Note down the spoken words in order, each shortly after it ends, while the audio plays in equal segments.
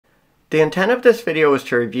The intent of this video is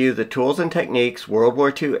to review the tools and techniques World War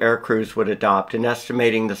II aircrews would adopt in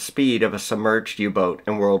estimating the speed of a submerged U-boat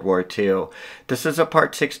in World War II. This is a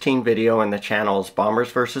Part 16 video in the channel's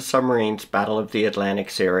Bombers vs. Submarines Battle of the Atlantic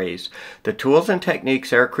series. The tools and techniques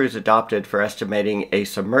aircrews adopted for estimating a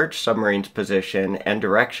submerged submarine's position and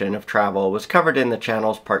direction of travel was covered in the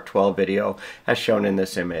channel's Part 12 video as shown in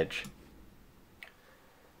this image.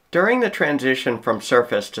 During the transition from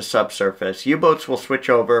surface to subsurface, U-boats will switch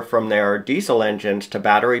over from their diesel engines to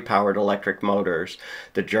battery-powered electric motors.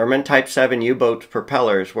 The German Type 7 U-boat's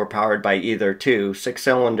propellers were powered by either two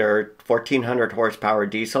 6-cylinder 1400 horsepower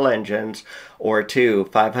diesel engines or two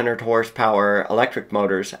 500 horsepower electric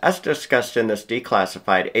motors, as discussed in this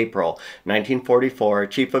declassified April 1944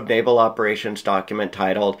 Chief of Naval Operations document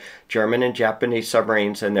titled German and Japanese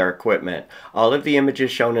Submarines and Their Equipment. All of the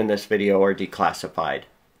images shown in this video are declassified.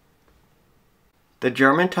 The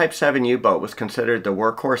German Type 7 U-boat was considered the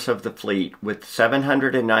workhorse of the fleet, with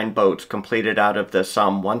 709 boats completed out of the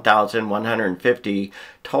some 1,150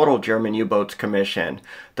 total German U-boats commissioned.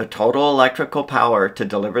 The total electrical power to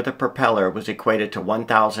deliver the propeller was equated to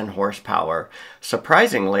 1,000 horsepower.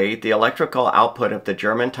 Surprisingly, the electrical output of the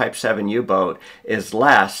German Type 7 U-boat is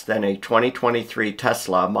less than a 2023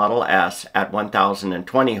 Tesla Model S at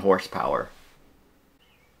 1,020 horsepower.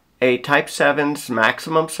 A Type 7's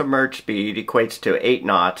maximum submerged speed equates to 8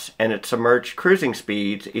 knots, and its submerged cruising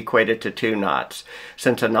speeds equated to 2 knots.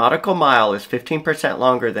 Since a nautical mile is 15%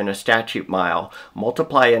 longer than a statute mile,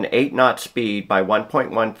 multiply an 8-knot speed by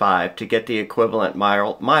 1.15 to get the equivalent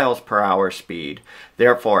miles per hour speed.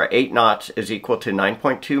 Therefore, 8 knots is equal to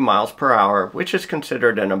 9.2 miles per hour, which is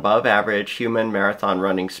considered an above-average human marathon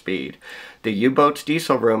running speed. The U-boat's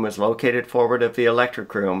diesel room is located forward of the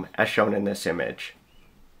electric room, as shown in this image.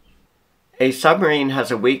 A submarine has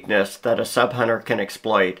a weakness that a sub-hunter can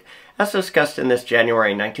exploit, as discussed in this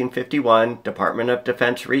January 1951 Department of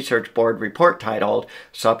Defense Research Board report titled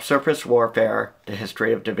Subsurface Warfare, The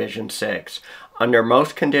History of Division 6. Under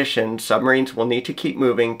most conditions, submarines will need to keep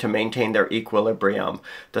moving to maintain their equilibrium.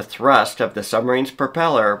 The thrust of the submarine's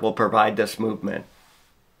propeller will provide this movement.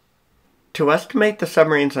 To estimate the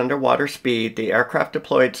submarine's underwater speed, the aircraft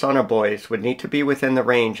deployed sonobuoys would need to be within the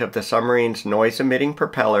range of the submarine's noise-emitting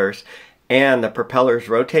propellers, and the propeller's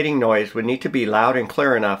rotating noise would need to be loud and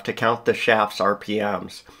clear enough to count the shaft's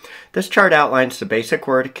RPMs. This chart outlines the basic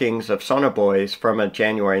workings of sonobuoys from a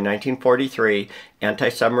January 1943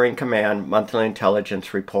 Anti-Submarine Command Monthly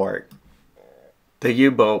Intelligence Report. The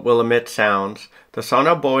U-boat will emit sounds. The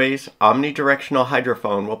sonobuoy's omnidirectional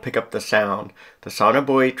hydrophone will pick up the sound. The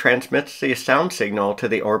sonobuoy transmits the sound signal to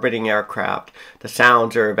the orbiting aircraft. The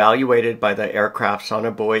sounds are evaluated by the aircraft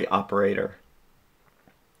sonobuoy operator.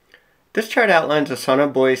 This chart outlines a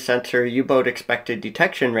sonobuoy sensor U-boat expected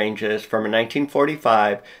detection ranges from a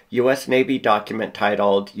 1945 U.S. Navy document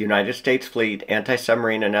titled United States Fleet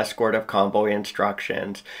Anti-Submarine and Escort of Convoy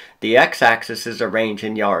Instructions. The x-axis is a range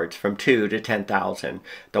in yards from 2 to 10,000.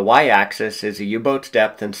 The y-axis is a U-boat's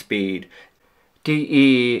depth and speed.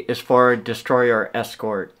 DE is for destroyer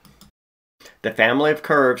escort. The family of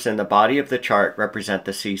curves in the body of the chart represent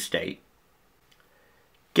the sea state.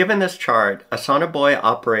 Given this chart, a sonobuoy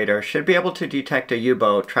operator should be able to detect a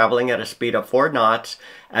U-boat traveling at a speed of 4 knots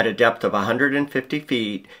at a depth of 150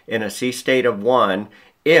 feet in a sea state of 1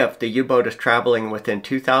 if the U-boat is traveling within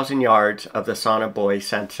 2,000 yards of the sonobuoy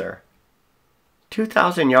sensor.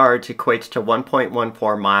 2,000 yards equates to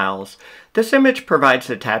 1.14 miles. This image provides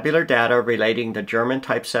the tabular data relating the German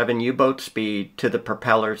Type 7 U-boat speed to the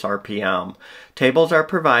propeller's RPM. Tables are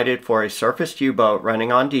provided for a surfaced U-boat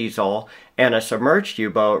running on diesel and a submerged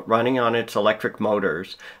U-boat running on its electric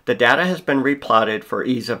motors. The data has been replotted for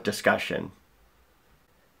ease of discussion.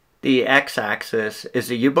 The x-axis is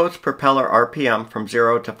the U-boat's propeller RPM from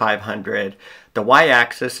 0 to 500. The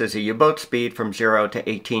y-axis is a U-boat speed from 0 to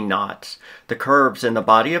 18 knots. The curves in the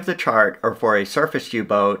body of the chart are for a surface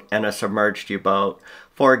U-boat and a submerged U-boat.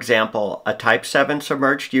 For example, a Type 7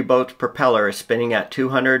 submerged U-boat's propeller is spinning at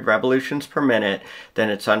 200 revolutions per minute,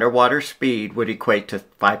 then its underwater speed would equate to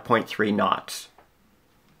 5.3 knots.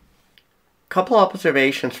 Couple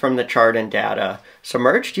observations from the chart and data.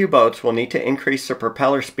 Submerged U-boats will need to increase their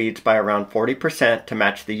propeller speeds by around 40% to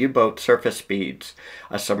match the U-boat's surface speeds.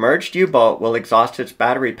 A submerged U-boat will exhaust its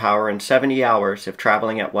battery power in 70 hours if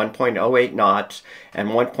traveling at 1.08 knots and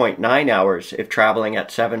 1.9 hours if traveling at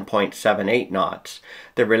 7.78 knots.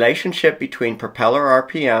 The relationship between propeller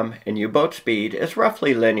RPM and U-boat speed is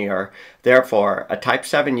roughly linear. Therefore, a Type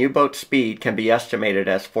 7 U-boat speed can be estimated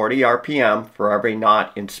as 40 RPM for every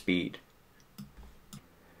knot in speed.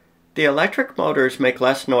 The electric motors make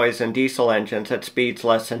less noise than diesel engines at speeds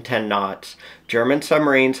less than 10 knots. German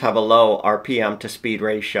submarines have a low RPM to speed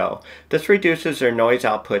ratio. This reduces their noise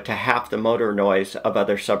output to half the motor noise of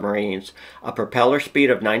other submarines. A propeller speed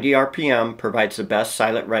of 90 RPM provides the best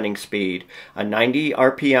silent running speed. A 90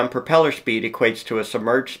 RPM propeller speed equates to a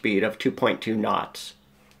submerged speed of 2.2 knots.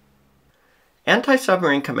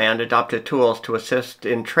 Anti-Submarine Command adopted tools to assist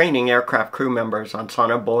in training aircraft crew members on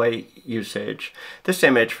sonobuoy usage. This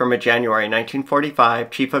image from a January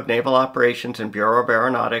 1945 Chief of Naval Operations and Bureau of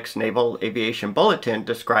Aeronautics Naval Aviation Bulletin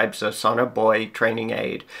describes a sonobuoy training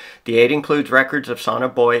aid. The aid includes records of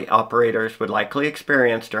sonobuoy operators would likely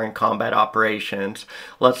experience during combat operations.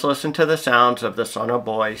 Let's listen to the sounds of the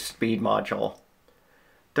sonobuoy speed module.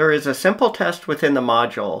 There is a simple test within the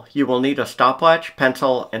module. You will need a stopwatch,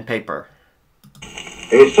 pencil, and paper.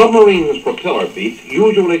 A submarine's propeller beats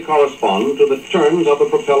usually correspond to the turns of the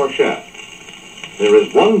propeller shaft. There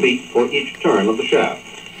is one beat for each turn of the shaft.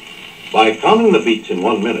 By counting the beats in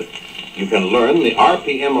 1 minute, you can learn the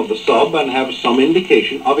RPM of the sub and have some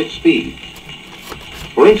indication of its speed.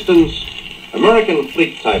 For instance, American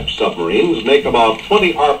fleet-type submarines make about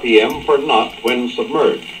 20 RPM per knot when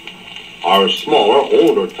submerged. Our smaller,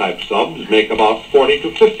 older type subs make about 40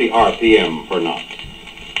 to 50 RPM per knot.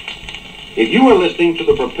 If you were listening to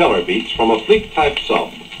the propeller beats from a fleet-type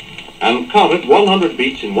sub and counted 100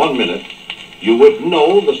 beats in 1 minute, you would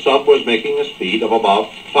know the sub was making a speed of about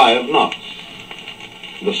 5 knots.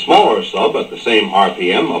 The smaller sub at the same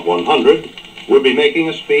RPM of 100 would be making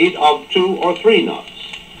a speed of 2 or 3 knots.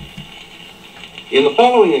 In the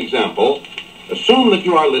following example, assume that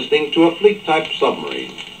you are listening to a fleet-type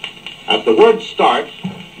submarine. At the word start,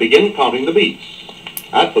 begin counting the beats.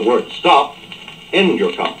 At the word stop, end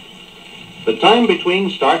your count. The time between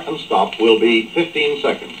start and stop will be 15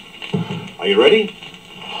 seconds. Are you ready?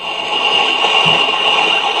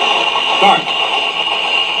 Start.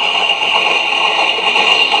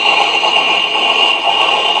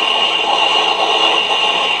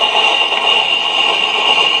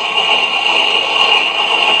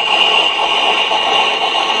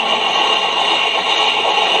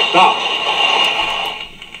 Stop.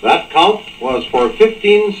 That count was for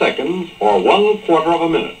 15 seconds or 1/4 of a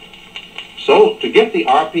minute. So, to get the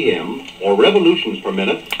RPM, or revolutions per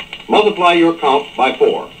minute, multiply your count by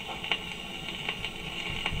 4.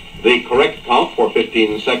 The correct count for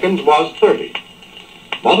 15 seconds was 30.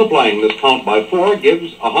 Multiplying this count by 4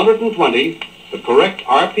 gives 120, the correct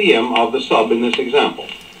RPM of the sub in this example.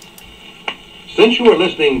 Since you are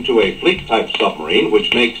listening to a fleet-type submarine,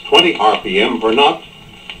 which makes 20 RPM per knot,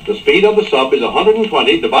 the speed of the sub is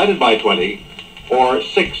 120 divided by 20, or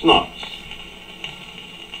 6 knots.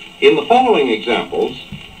 In the following examples,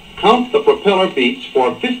 count the propeller beats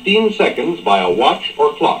for 15 seconds by a watch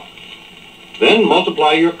or clock. Then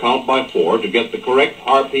multiply your count by 4 to get the correct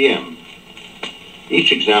RPM.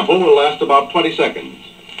 Each example will last about 20 seconds,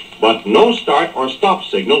 but no start or stop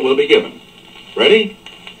signal will be given. Ready?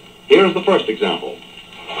 Here's the first example.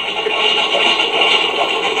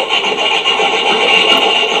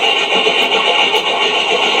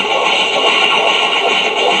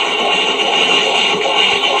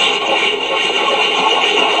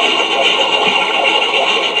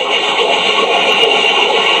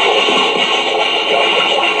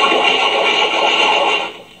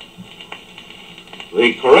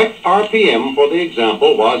 The correct RPM for the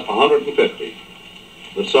example was 150.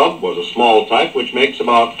 The sub was a small type which makes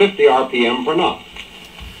about 50 RPM per knot.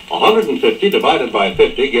 150 divided by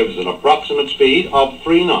 50 gives an approximate speed of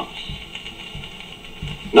 3 knots.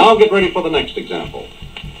 Now get ready for the next example.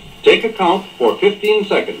 Take a count for 15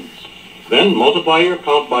 seconds, then multiply your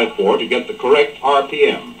count by 4 to get the correct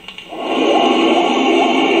RPM.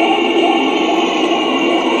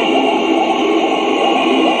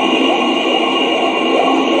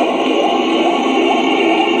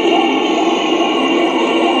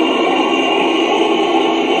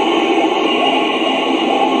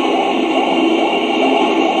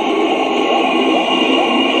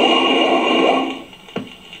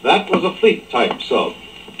 That was a fleet-type sub.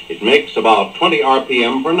 It makes about 20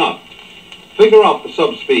 RPM per knot. Figure out the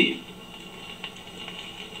sub speed.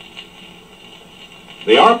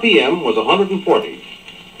 The RPM was 140.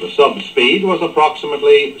 The sub speed was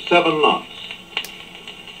approximately 7 knots.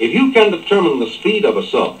 If you can determine the speed of a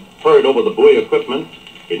sub heard over the buoy equipment,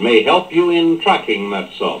 it may help you in tracking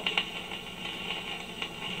that sub.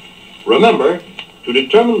 Remember, to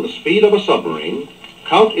determine the speed of a submarine,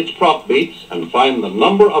 count its prop beats and find the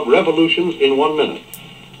number of revolutions in 1 minute.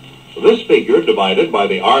 This figure divided by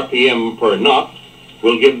the RPM per knot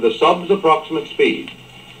will give the sub's approximate speed.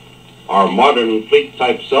 Our modern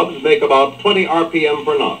fleet-type subs make about 20 RPM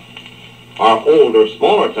per knot. Our older,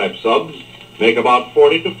 smaller type subs make about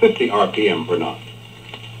 40 to 50 RPM per knot.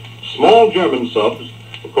 Small German subs,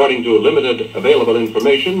 according to limited available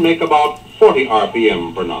information, make about 40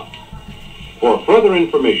 RPM per knot. For further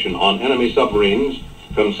information on enemy submarines,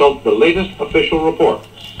 consult the latest official reports.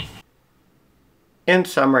 In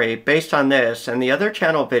summary, based on this and the other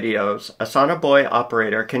channel videos, a sonobuoy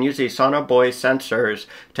operator can use these sonobuoy sensors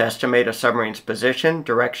to estimate a submarine's position,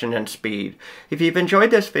 direction, and speed. If you've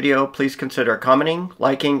enjoyed this video, please consider commenting,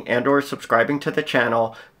 liking, and/or subscribing to the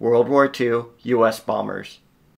channel World War II U.S. Bombers.